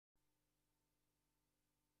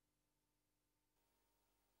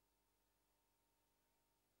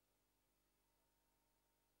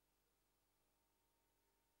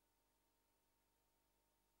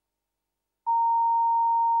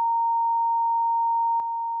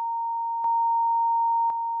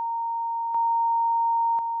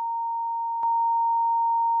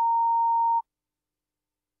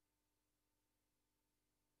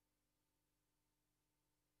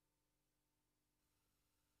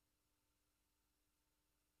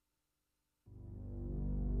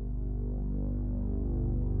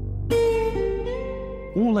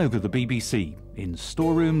All over the BBC, in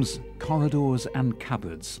storerooms, corridors and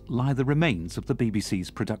cupboards, lie the remains of the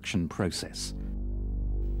BBC's production process.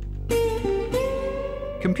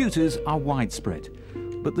 Computers are widespread,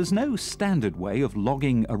 but there's no standard way of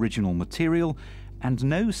logging original material and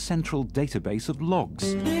no central database of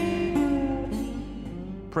logs.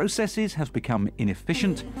 Processes have become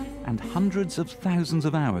inefficient and hundreds of thousands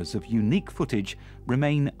of hours of unique footage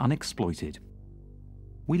remain unexploited.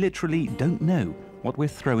 We literally don't know what we're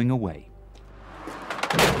throwing away.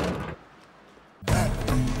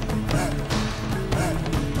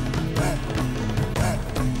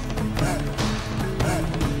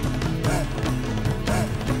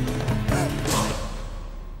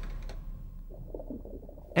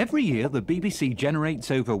 Every year, the BBC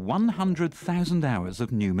generates over 100,000 hours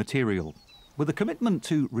of new material. With a commitment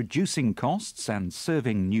to reducing costs and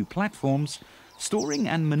serving new platforms, storing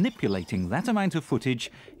and manipulating that amount of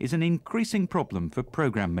footage is an increasing problem for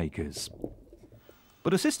programme makers.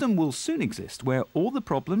 But a system will soon exist where all the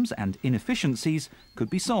problems and inefficiencies could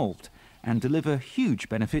be solved and deliver huge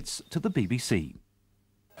benefits to the BBC.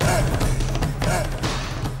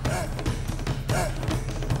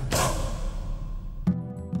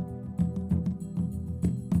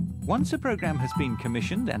 Once a programme has been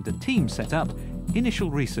commissioned and a team set up, initial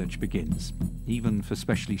research begins. Even for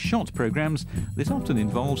specially shot programmes, this often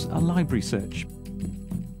involves a library search.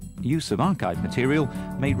 Use of archive material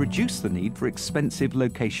may reduce the need for expensive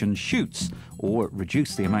location shoots or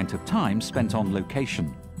reduce the amount of time spent on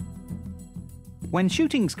location. When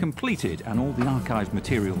shooting's completed and all the archive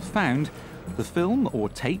material found, the film or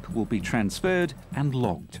tape will be transferred and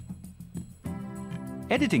logged.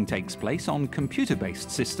 Editing takes place on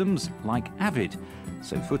computer-based systems like Avid,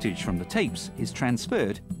 so footage from the tapes is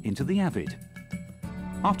transferred into the Avid.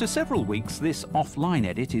 After several weeks, this offline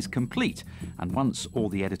edit is complete, and once all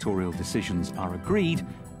the editorial decisions are agreed,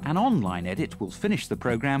 an online edit will finish the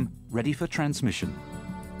programme ready for transmission.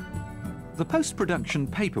 The post-production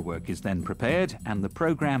paperwork is then prepared, and the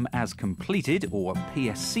programme as completed, or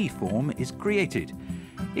PSC form, is created.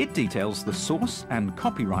 It details the source and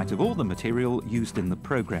copyright of all the material used in the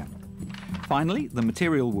programme. Finally, the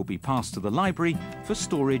material will be passed to the library for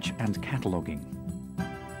storage and cataloguing.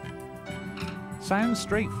 Sounds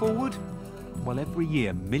straightforward? Well, every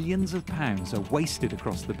year millions of pounds are wasted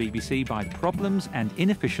across the BBC by problems and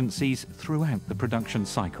inefficiencies throughout the production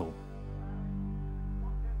cycle.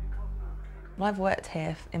 I've worked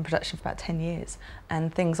here in production for about 10 years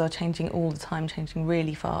and things are changing all the time, changing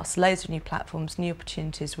really fast. Loads of new platforms, new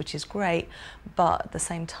opportunities, which is great, but at the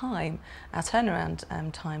same time our turnaround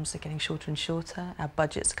times are getting shorter and shorter, our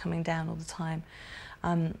budgets are coming down all the time,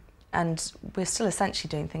 and we're still essentially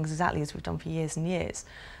doing things exactly as we've done for years and years.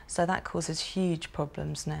 So that causes huge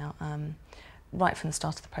problems now, right from the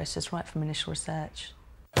start of the process, right from initial research.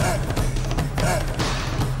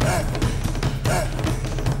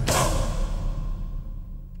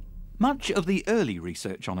 Much of the early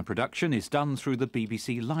research on a production is done through the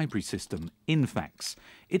BBC library system, INFAX.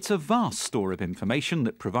 It's a vast store of information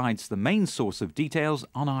that provides the main source of details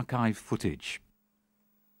on archive footage.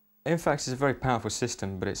 INFAX is a very powerful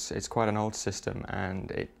system, but it's quite an old system, and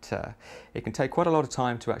it can take quite a lot of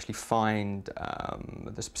time to actually find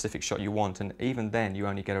the specific shot you want, and even then you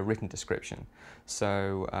only get a written description.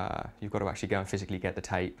 So you've got to actually go and physically get the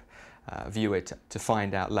tape, view it to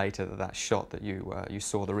find out later that that shot that you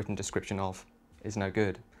saw the written description of is no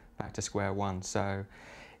good, back to square one. So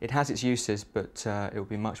it has its uses, but it would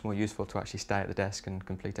be much more useful to actually stay at the desk and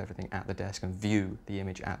complete everything at the desk and view the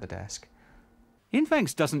image at the desk.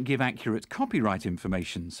 INFAX doesn't give accurate copyright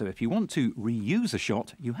information, so if you want to reuse a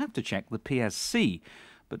shot, you have to check the PSC.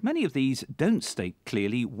 But many of these don't state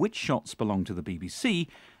clearly which shots belong to the BBC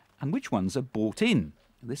and which ones are bought in.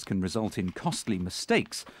 This can result in costly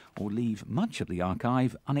mistakes or leave much of the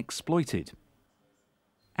archive unexploited.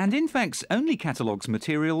 And INFAX only catalogues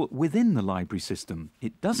material within the library system.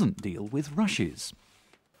 It doesn't deal with rushes.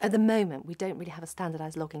 At the moment, we don't really have a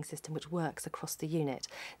standardised logging system which works across the unit.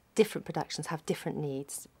 Different productions have different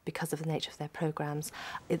needs because of the nature of their programmes.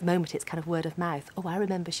 At the moment, it's kind of word of mouth. Oh, I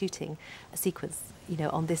remember shooting a sequence, you know,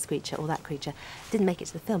 on this creature or that creature. Didn't make it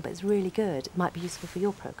to the film, but it's really good. It might be useful for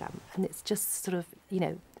your programme. And it's just sort of, you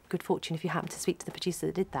know, good fortune if you happen to speak to the producer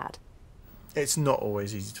that did that. It's not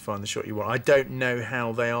always easy to find the shot you want. I don't know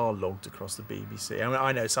how they are logged across the BBC. I mean,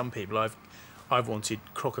 I know some people. I've wanted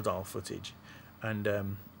crocodile footage,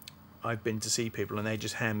 and I've been to see people and they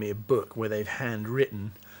just hand me a book where they've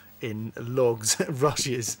handwritten in logs,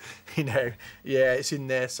 rushes, you know, yeah, it's in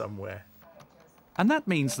there somewhere. And that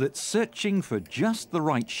means that searching for just the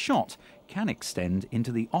right shot can extend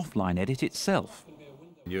into the offline edit itself.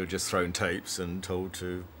 You're just thrown tapes and told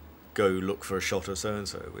to go look for a shot of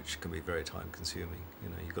so-and-so, which can be very time-consuming. You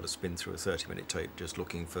know, you've got to spin through a 30-minute tape just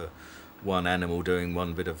looking for one animal doing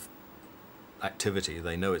one bit of activity.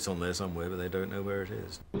 They know it's on there somewhere, but they don't know where it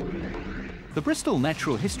is. The Bristol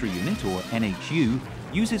Natural History Unit, or NHU,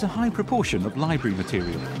 uses a high proportion of library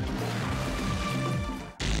material.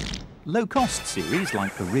 Low-cost series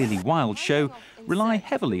like the Really Wild show rely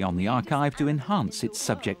heavily on the archive to enhance its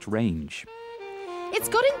subject range. It's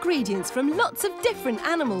got ingredients from lots of different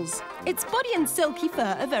animals. Its body and silky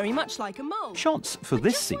fur are very much like a mole. Shots for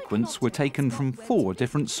this sequence were taken from 4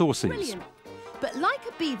 different sources. Brilliant. But like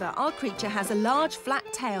a beaver, our creature has a large flat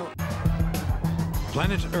tail.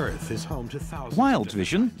 Planet Earth is home to thousands. Wild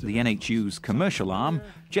Vision, the NHU's commercial arm,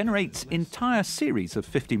 generates entire series of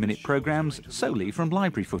 50-minute programmes solely from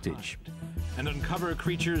library footage. And uncover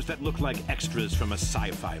creatures that look like extras from a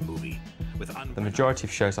sci-fi movie. The majority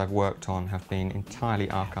of shows I've worked on have been entirely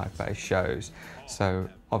archive-based shows, so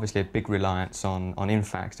obviously a big reliance on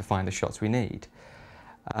InFax to find the shots we need.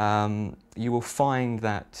 You will find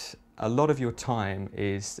that a lot of your time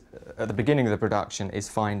is, at the beginning of the production, is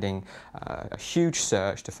finding a huge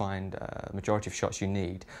search to find a majority of shots you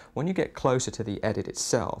need. When you get closer to the edit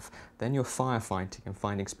itself, then you're firefighting and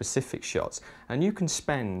finding specific shots, and you can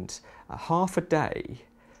spend half a day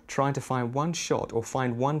trying to find one shot or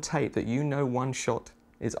find one tape that you know one shot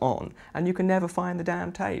is on, and you can never find the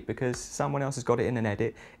damn tape because someone else has got it in an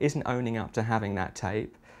edit, isn't owning up to having that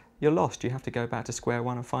tape. You're lost. You have to go back to square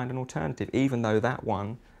one and find an alternative, even though that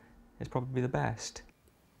one is probably the best.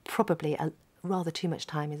 Probably rather too much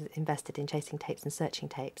time is invested in chasing tapes and searching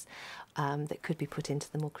tapes that could be put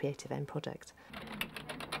into the more creative end product.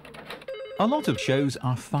 A lot of shows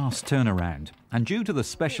are fast turnaround, and due to the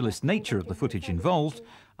specialist nature of the footage involved,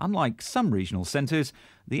 unlike some regional centres,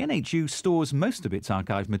 the NHU stores most of its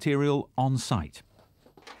archive material on site.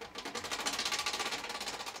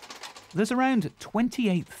 There's around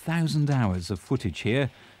 28,000 hours of footage here,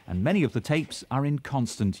 and many of the tapes are in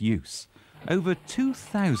constant use. Over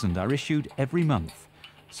 2,000 are issued every month.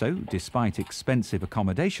 So, despite expensive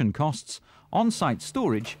accommodation costs, on-site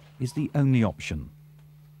storage is the only option.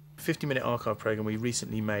 50-minute archive programme we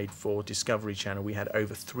recently made for Discovery Channel, we had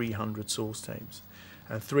over 300 source tapes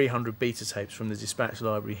and 300 beta tapes from the Dispatch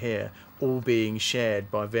Library here, all being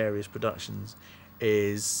shared by various productions,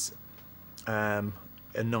 is a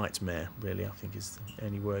nightmare, really, I think is the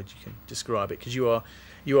only word you can describe it, because you are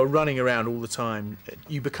running around all the time.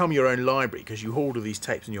 You become your own library because you hold all these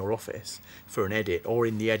tapes in your office for an edit or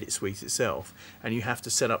in the edit suite itself, and you have to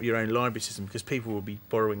set up your own library system because people will be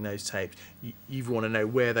borrowing those tapes. You want to know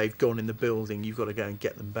where they've gone in the building, you've got to go and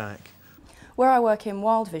get them back. Where I work in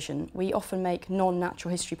Wild Vision, we often make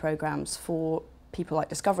non-natural history programmes for people like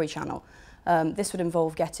Discovery Channel. This would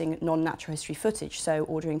involve getting non-natural history footage, so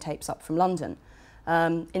ordering tapes up from London.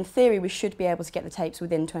 In theory, we should be able to get the tapes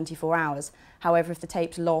within 24 hours. However, if the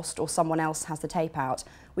tape's lost or someone else has the tape out,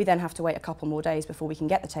 we then have to wait a couple more days before we can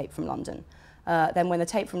get the tape from London. Then when the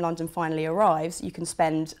tape from London finally arrives, you can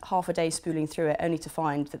spend half a day spooling through it only to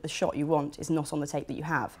find that the shot you want is not on the tape that you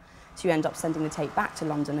have. So you end up sending the tape back to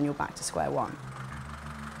London and you're back to square one.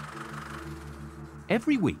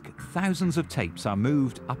 Every week, thousands of tapes are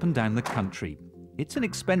moved up and down the country. It's an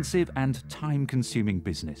expensive and time-consuming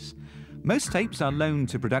business. Most tapes are loaned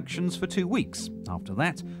to productions for 2 weeks. After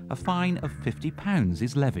that, a fine of £50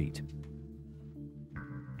 is levied.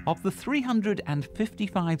 Of the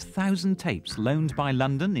 355,000 tapes loaned by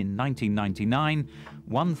London in 1999,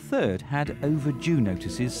 1/3 had overdue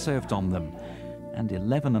notices served on them, and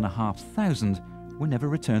 11,500 were never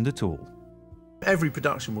returned at all. Every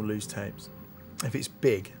production will lose tapes. If it's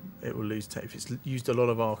big, it will lose tapes. If it's used a lot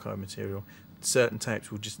of archive material, certain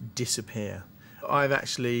tapes will just disappear. I've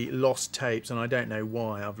actually lost tapes, and I don't know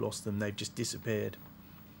why I've lost them. They've just disappeared.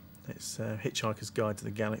 It's Hitchhiker's Guide to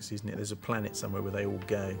the Galaxy, isn't it? There's a planet somewhere where they all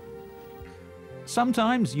go.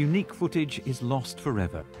 Sometimes unique footage is lost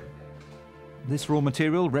forever. This raw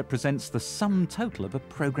material represents the sum total of a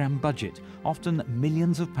programme budget, often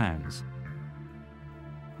millions of pounds.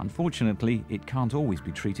 Unfortunately, it can't always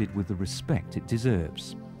be treated with the respect it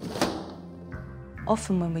deserves.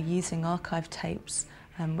 Often when we're using archive tapes,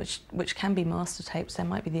 which can be master tapes, they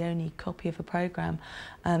might be the only copy of a programme,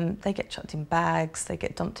 they get chucked in bags, they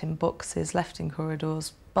get dumped in boxes, left in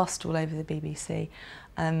corridors, bussed all over the BBC.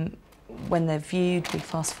 When they're viewed, we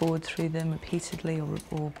fast forward through them repeatedly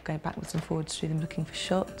or go backwards and forwards through them looking for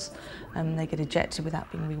shots. They get ejected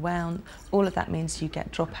without being rewound. All of that means you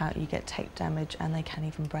get dropout, you get tape damage, and they can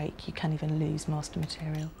even break. You can even lose master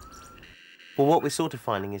material. Well, what we're sort of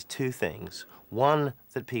finding is two things. One,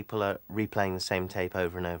 that people are replaying the same tape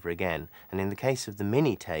over and over again. And in the case of the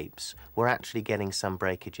mini tapes, we're actually getting some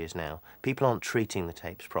breakages now. People aren't treating the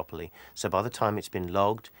tapes properly. So by the time it's been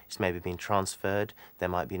logged, it's maybe been transferred, there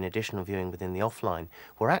might be an additional viewing within the offline.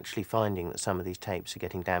 We're actually finding that some of these tapes are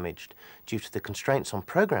getting damaged. Due to the constraints on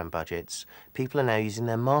program budgets, people are now using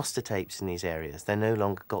their master tapes in these areas. They're no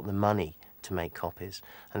longer got the money to make copies.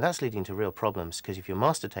 And that's leading to real problems, because if your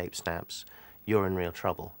master tape snaps, you're in real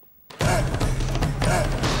trouble.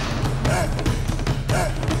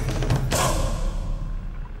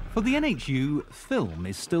 For the NHU, film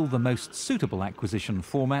is still the most suitable acquisition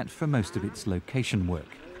format for most of its location work.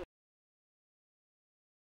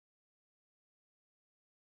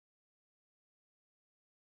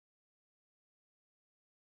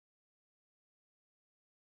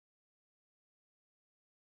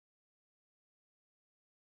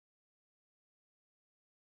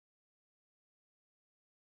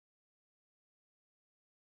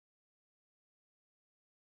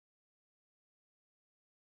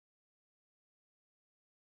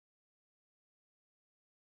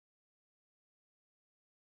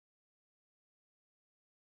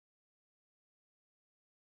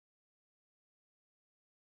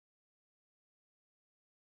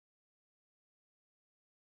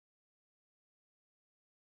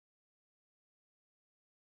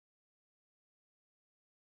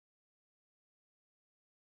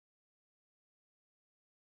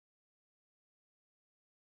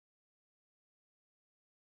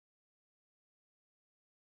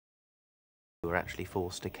 We're actually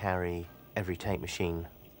forced to carry every tape machine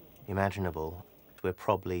imaginable. We're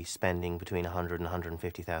probably spending between £100,000 and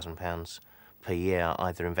 £150,000 per year,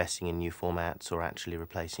 either investing in new formats or actually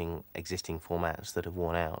replacing existing formats that have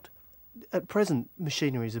worn out. At present,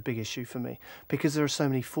 machinery is a big issue for me because there are so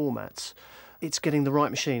many formats. It's getting the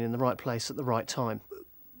right machine in the right place at the right time.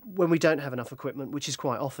 When we don't have enough equipment, which is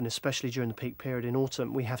quite often, especially during the peak period in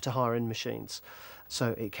autumn, we have to hire in machines.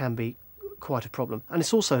 So it can be quite a problem. And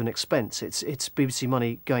it's also an expense. It's BBC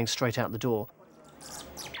money going straight out the door.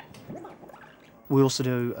 We also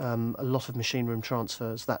do a lot of machine room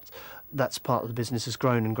transfers. That's part of the business, has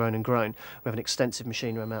grown and grown and grown. We have an extensive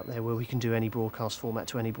machine room out there where we can do any broadcast format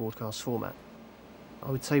to any broadcast format. I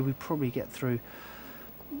would say we probably get through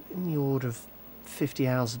in the order of 50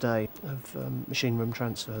 hours a day of machine room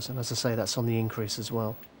transfers, and as I say, that's on the increase as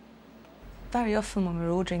well. Very often when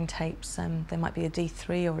we're ordering tapes, there might be a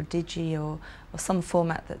D3 or a Digi or some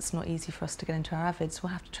format that's not easy for us to get into our Avids.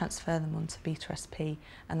 We'll have to transfer them onto Beta SP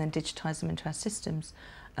and then digitise them into our systems.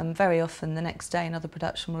 Very often the next day another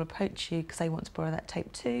production will approach you because they want to borrow that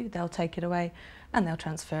tape too. They'll take it away and they'll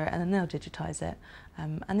transfer it and then they'll digitise it.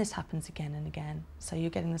 And this happens again and again. So you're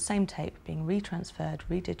getting the same tape being retransferred,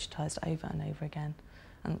 redigitised over and over again.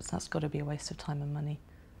 And that's got to be a waste of time and money.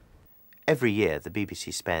 Every year, the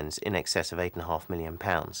BBC spends in excess of £8.5 million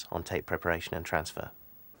on tape preparation and transfer.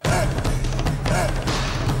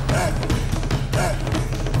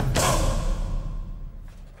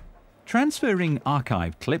 Transferring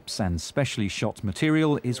archive clips and specially shot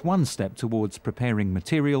material is one step towards preparing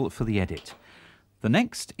material for the edit. The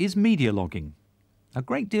next is media logging. A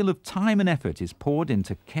great deal of time and effort is poured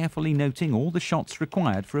into carefully noting all the shots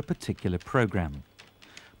required for a particular programme.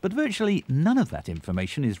 But virtually none of that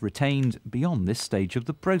information is retained beyond this stage of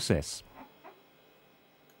the process.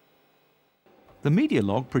 The media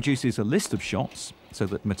log produces a list of shots so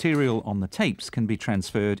that material on the tapes can be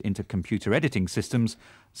transferred into computer editing systems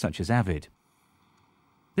such as Avid.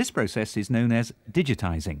 This process is known as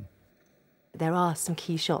digitising. There are some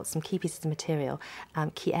key shots, some key pieces of material,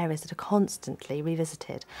 key areas that are constantly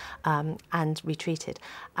revisited and retreated,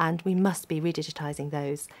 and we must be redigitising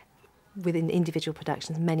those within individual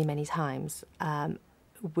productions many, many times,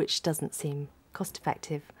 which doesn't seem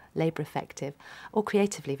cost-effective, labour-effective, or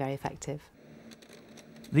creatively very effective.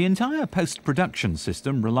 The entire post-production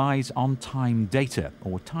system relies on time data,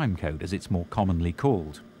 or timecode as it's more commonly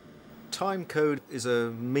called. Timecode is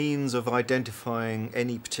a means of identifying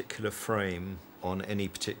any particular frame on any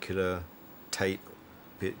particular tape.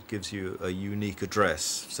 It gives you a unique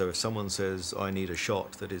address. So if someone says, I need a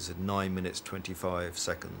shot that is 9 minutes 25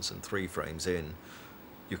 seconds and 3 frames in,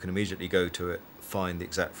 you can immediately go to it, find the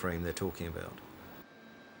exact frame they're talking about.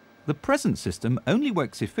 The present system only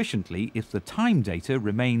works efficiently if the time data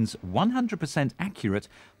remains 100% accurate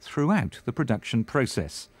throughout the production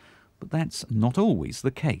process. But that's not always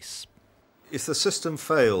the case. If the system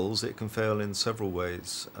fails, it can fail in several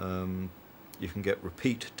ways. You can get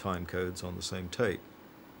repeat timecodes on the same tape.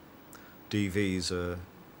 DVs are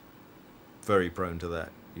very prone to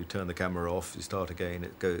that. You turn the camera off, you start again,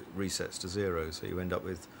 it resets to 0, so you end up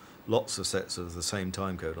with lots of sets of the same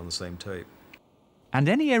timecode on the same tape. And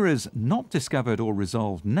any errors not discovered or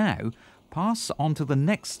resolved now pass on to the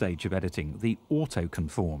next stage of editing, the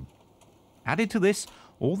auto-conform. Added to this,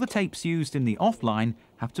 all the tapes used in the offline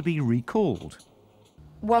have to be recalled.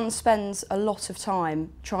 One spends a lot of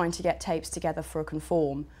time trying to get tapes together for a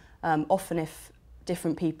conform. Often if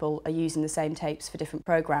different people are using the same tapes for different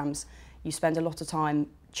programs, you spend a lot of time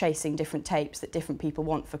chasing different tapes that different people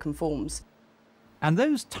want for conforms. And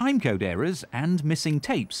those timecode errors and missing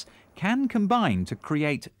tapes can combine to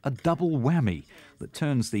create a double whammy that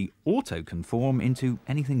turns the auto-conform into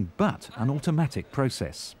anything but an automatic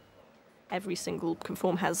process. Every single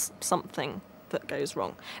conform has something that goes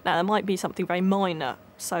wrong. Now, there might be something very minor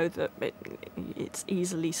so that it's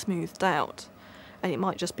easily smoothed out, and it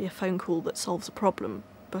might just be a phone call that solves a problem,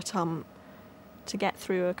 but to get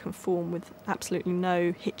through a conform with absolutely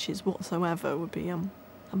no hitches whatsoever would be a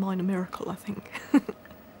minor miracle, I think.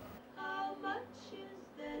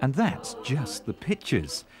 And that's just the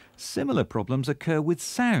pictures. Similar problems occur with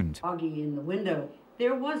sound. Foggy in the window.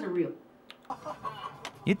 There was a real...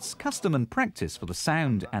 It's custom and practice for the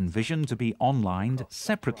sound and vision to be online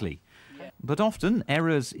separately. But often,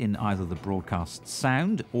 errors in either the broadcast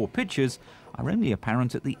sound or pictures are only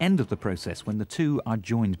apparent at the end of the process when the two are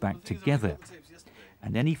joined back together.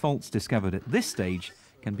 And any faults discovered at this stage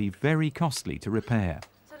can be very costly to repair.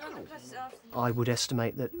 I would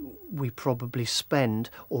estimate that we probably spend,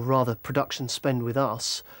 or rather production spend with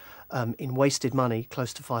us, in wasted money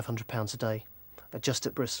close to £500 a day. Just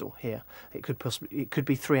at Bristol here. It could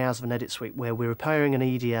be 3 hours of an edit suite where we're repairing an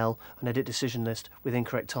EDL, an edit decision list, with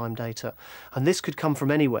incorrect time data. And this could come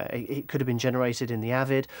from anywhere. It could have been generated in the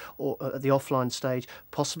Avid or at the offline stage,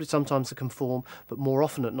 possibly sometimes the conform, but more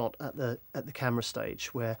often than not at the camera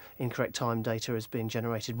stage where incorrect time data is being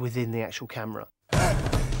generated within the actual camera.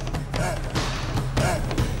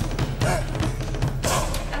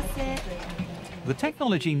 The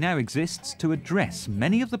technology now exists to address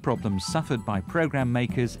many of the problems suffered by programme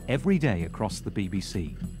makers every day across the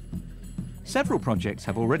BBC. Several projects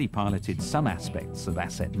have already piloted some aspects of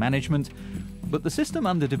asset management, but the system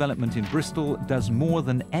under development in Bristol does more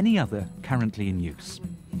than any other currently in use.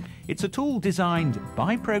 It's a tool designed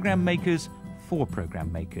by programme makers for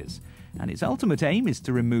programme makers, and its ultimate aim is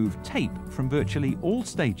to remove tape from virtually all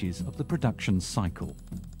stages of the production cycle.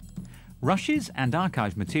 Rushes and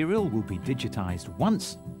archive material will be digitised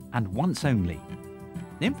once and once only.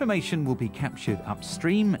 Information will be captured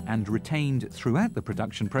upstream and retained throughout the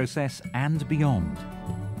production process and beyond.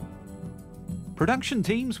 Production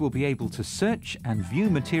teams will be able to search and view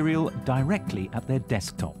material directly at their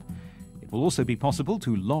desktop. It will also be possible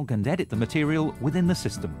to log and edit the material within the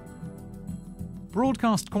system.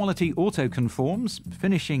 Broadcast quality auto-conforms,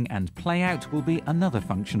 finishing and playout will be another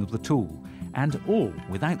function of the tool, and all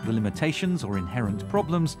without the limitations or inherent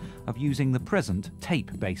problems of using the present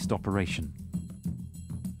tape-based operation.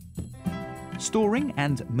 Storing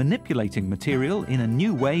and manipulating material in a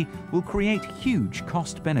new way will create huge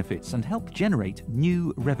cost benefits and help generate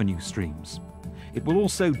new revenue streams. It will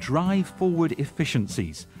also drive forward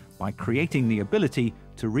efficiencies by creating the ability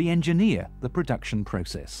to re-engineer the production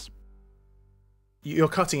process. You're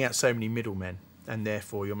cutting out so many middlemen, and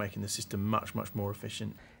therefore you're making the system much, much more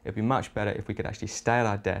efficient. It'd be much better if we could actually stay at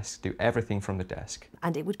our desk, do everything from the desk.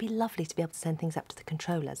 And it would be lovely to be able to send things up to the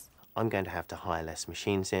controllers. I'm going to have to hire less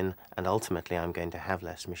machines in, and ultimately I'm going to have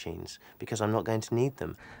less machines because I'm not going to need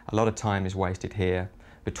them. A lot of time is wasted here,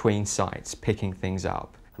 between sites, picking things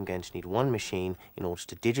up. I'm going to need one machine in order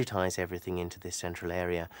to digitise everything into this central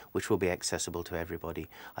area, which will be accessible to everybody.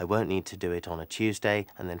 I won't need to do it on a Tuesday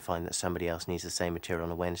and then find that somebody else needs the same material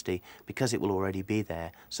on a Wednesday, because it will already be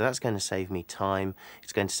there. So that's going to save me time,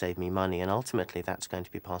 it's going to save me money, and ultimately that's going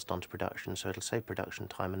to be passed on to production, so it'll save production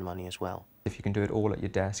time and money as well. If you can do it all at your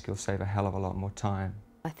desk, you'll save a hell of a lot more time.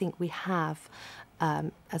 I think we have,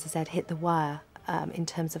 as I said, hit the wire in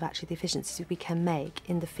terms of actually the efficiencies we can make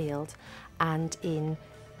in the field and in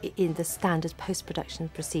the standard post-production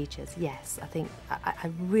procedures. Yes, I think I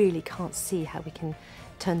really can't see how we can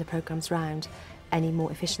turn the programmes round any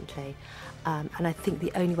more efficiently. And I think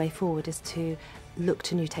the only way forward is to look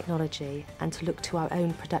to new technology and to look to our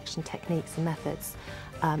own production techniques and methods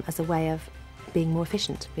as a way of being more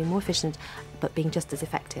efficient, but being just as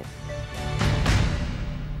effective.